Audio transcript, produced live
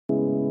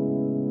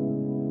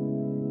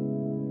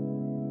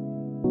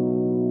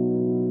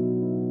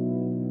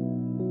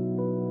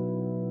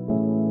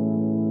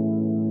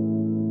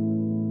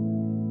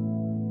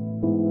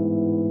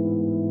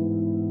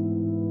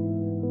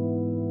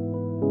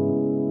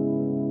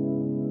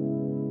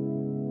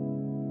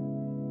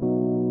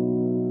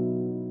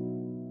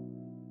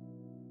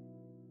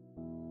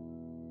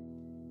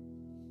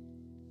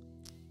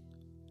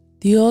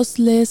Dios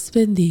les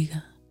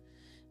bendiga.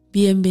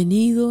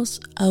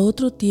 Bienvenidos a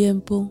otro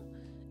tiempo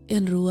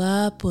en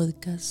Ruá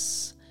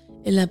Podcast,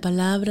 en la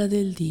palabra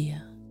del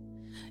día.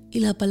 Y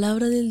la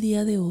palabra del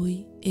día de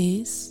hoy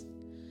es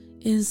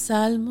en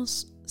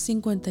Salmos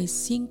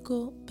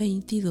 55,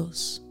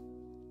 22.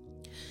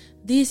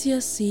 Dice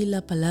así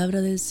la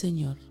palabra del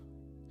Señor: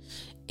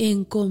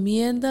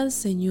 encomienda al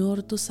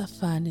Señor tus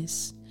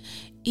afanes,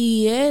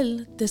 y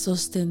Él te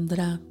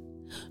sostendrá.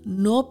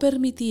 No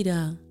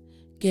permitirá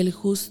que el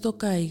justo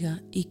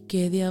caiga y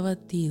quede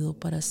abatido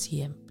para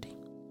siempre.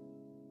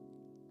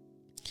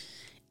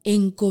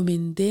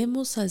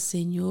 Encomendemos al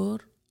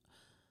Señor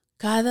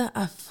cada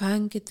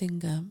afán que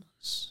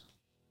tengamos.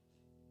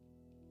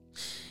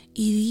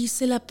 Y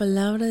dice la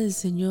palabra del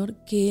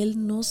Señor que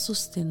Él nos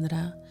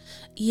sostendrá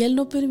y Él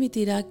no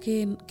permitirá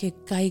que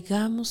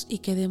caigamos y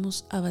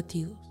quedemos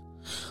abatidos.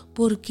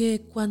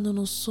 Porque cuando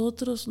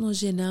nosotros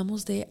nos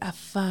llenamos de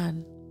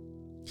afán,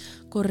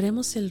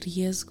 corremos el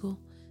riesgo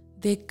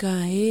de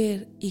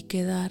caer y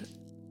quedar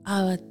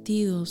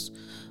abatidos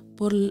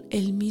por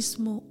el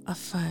mismo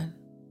afán.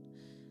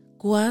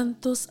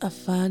 ¿Cuántos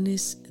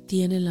afanes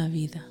tiene la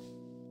vida?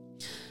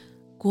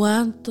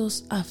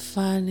 ¿Cuántos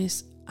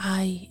afanes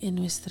hay en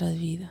nuestra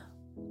vida?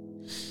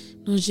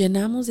 Nos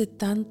llenamos de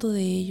tanto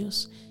de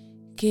ellos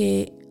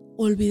que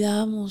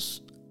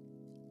olvidamos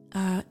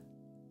a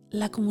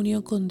la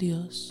comunión con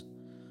Dios.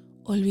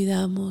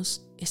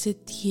 Olvidamos ese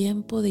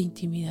tiempo de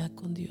intimidad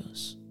con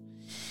Dios.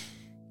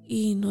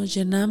 Y nos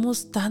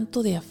llenamos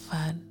tanto de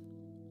afán.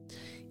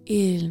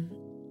 El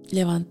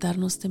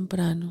levantarnos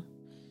temprano,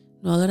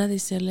 no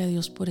agradecerle a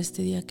Dios por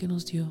este día que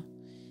nos dio.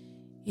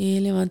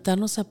 El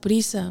levantarnos a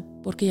prisa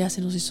porque ya se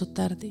nos hizo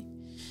tarde.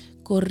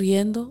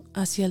 Corriendo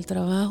hacia el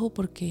trabajo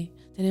porque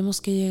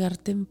tenemos que llegar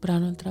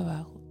temprano al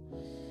trabajo.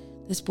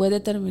 Después de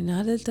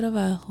terminar el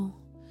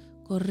trabajo,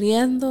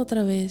 corriendo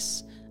otra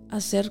vez a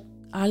hacer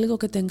algo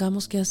que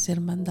tengamos que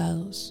hacer,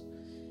 mandados.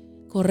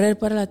 Correr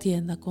para la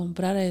tienda,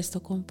 comprar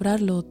esto,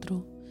 comprar lo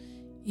otro,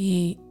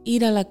 y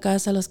ir a la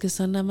casa, los que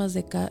son amas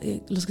de casa,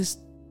 los que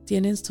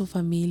tienen su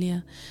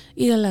familia,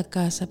 ir a la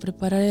casa,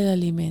 preparar el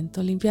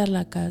alimento, limpiar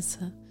la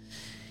casa.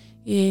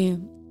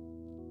 Llegan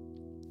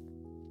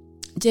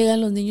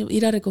los niños,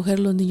 ir a recoger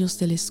los niños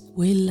de la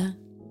escuela,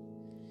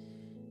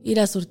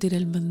 ir a surtir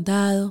el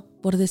mandado,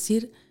 por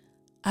decir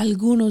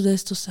algunos de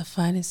estos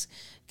afanes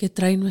que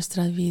trae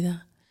nuestra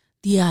vida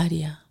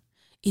diaria.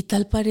 Y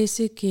tal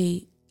parece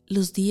que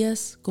los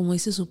días, como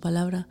dice su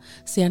palabra,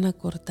 se han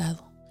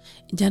acortado.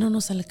 Ya no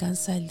nos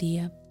alcanza el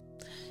día.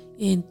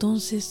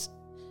 Entonces,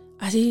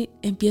 así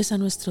empieza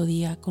nuestro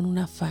día con un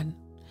afán.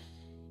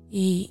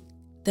 Y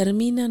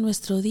termina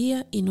nuestro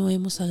día y no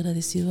hemos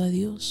agradecido a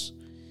Dios.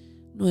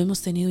 No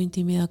hemos tenido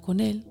intimidad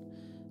con Él.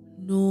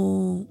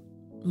 No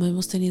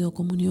hemos tenido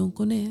comunión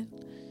con Él.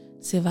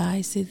 Se va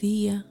ese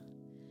día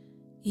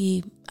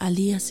y al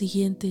día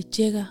siguiente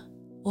llega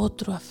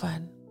otro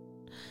afán.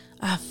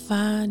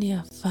 Afán y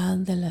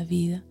afán de la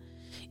vida,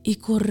 y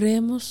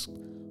corremos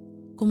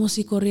como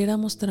si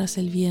corriéramos tras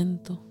el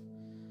viento,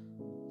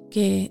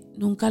 que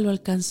nunca lo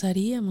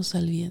alcanzaríamos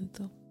al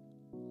viento.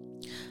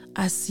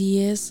 Así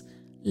es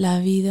la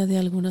vida de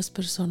algunas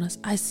personas,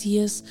 así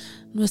es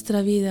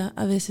nuestra vida,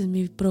 a veces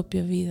mi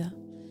propia vida.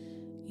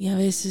 Y a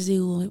veces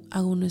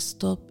hago un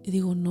stop y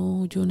digo,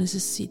 no, yo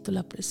necesito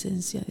la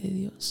presencia de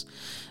Dios.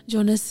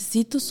 Yo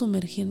necesito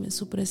sumergirme en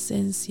su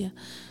presencia.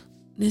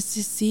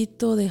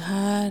 Necesito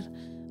dejar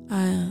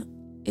a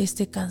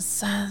este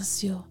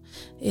cansancio,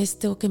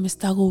 esto que me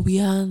está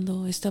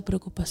agobiando, esta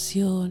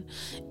preocupación,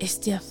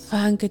 este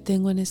afán que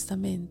tengo en esta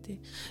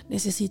mente.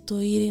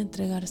 Necesito ir y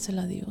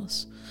entregársela a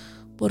Dios.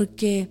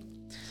 Porque,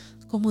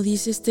 como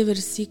dice este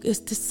versículo,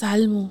 este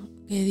salmo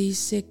que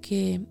dice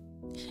que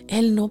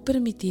Él no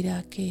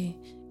permitirá que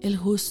el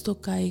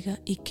justo caiga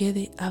y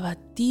quede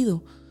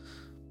abatido,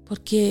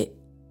 porque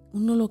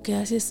uno lo que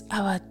hace es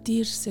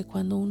abatirse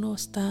cuando uno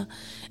está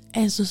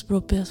en sus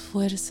propias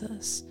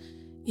fuerzas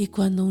y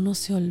cuando uno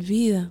se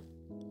olvida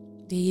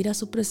de ir a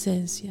su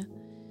presencia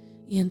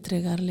y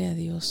entregarle a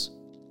Dios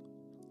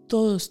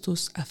todos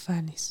tus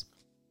afanes.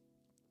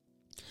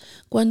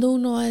 Cuando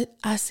uno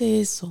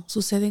hace eso,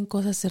 suceden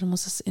cosas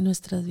hermosas en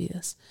nuestras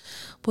vidas,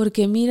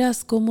 porque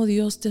miras cómo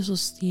Dios te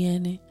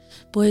sostiene,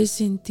 puedes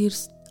sentir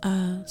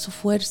su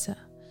fuerza,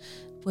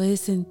 puedes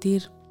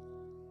sentir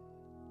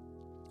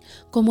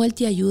cómo Él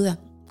te ayuda,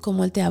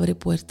 cómo Él te abre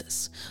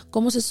puertas,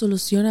 cómo se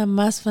soluciona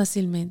más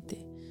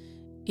fácilmente.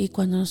 Y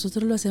cuando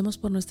nosotros lo hacemos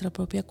por nuestra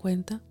propia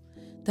cuenta,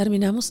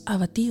 terminamos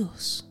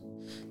abatidos,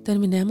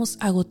 terminamos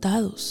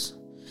agotados,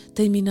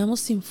 terminamos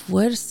sin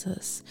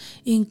fuerzas,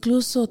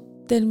 incluso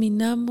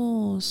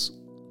terminamos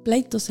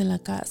pleitos en la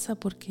casa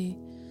porque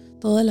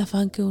todo el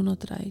afán que uno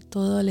trae,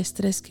 todo el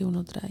estrés que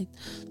uno trae,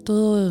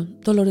 todo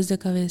dolores de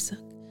cabeza.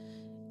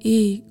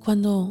 Y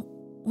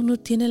cuando uno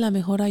tiene la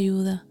mejor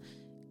ayuda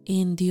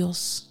en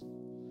Dios,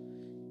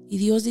 y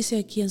Dios dice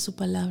aquí en su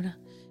palabra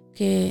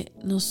que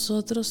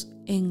nosotros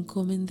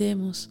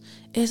encomendemos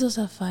esos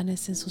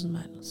afanes en sus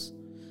manos,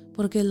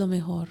 porque es lo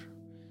mejor.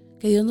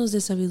 Que Dios nos dé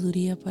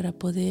sabiduría para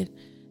poder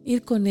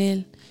ir con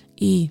Él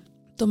y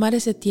tomar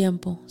ese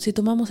tiempo. Si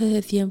tomamos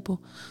ese tiempo,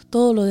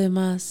 todo lo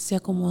demás se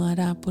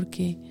acomodará,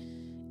 porque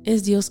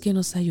es Dios que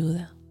nos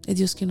ayuda, es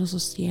Dios que nos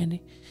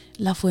sostiene,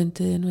 la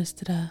fuente de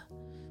nuestra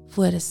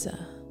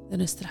fuerza, de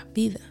nuestra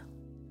vida.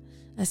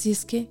 Así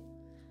es que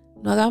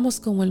no hagamos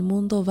como el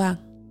mundo va,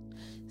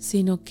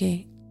 sino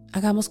que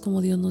hagamos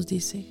como Dios nos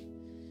dice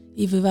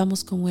y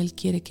vivamos como Él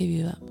quiere que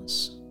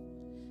vivamos.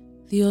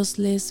 Dios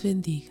les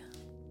bendiga.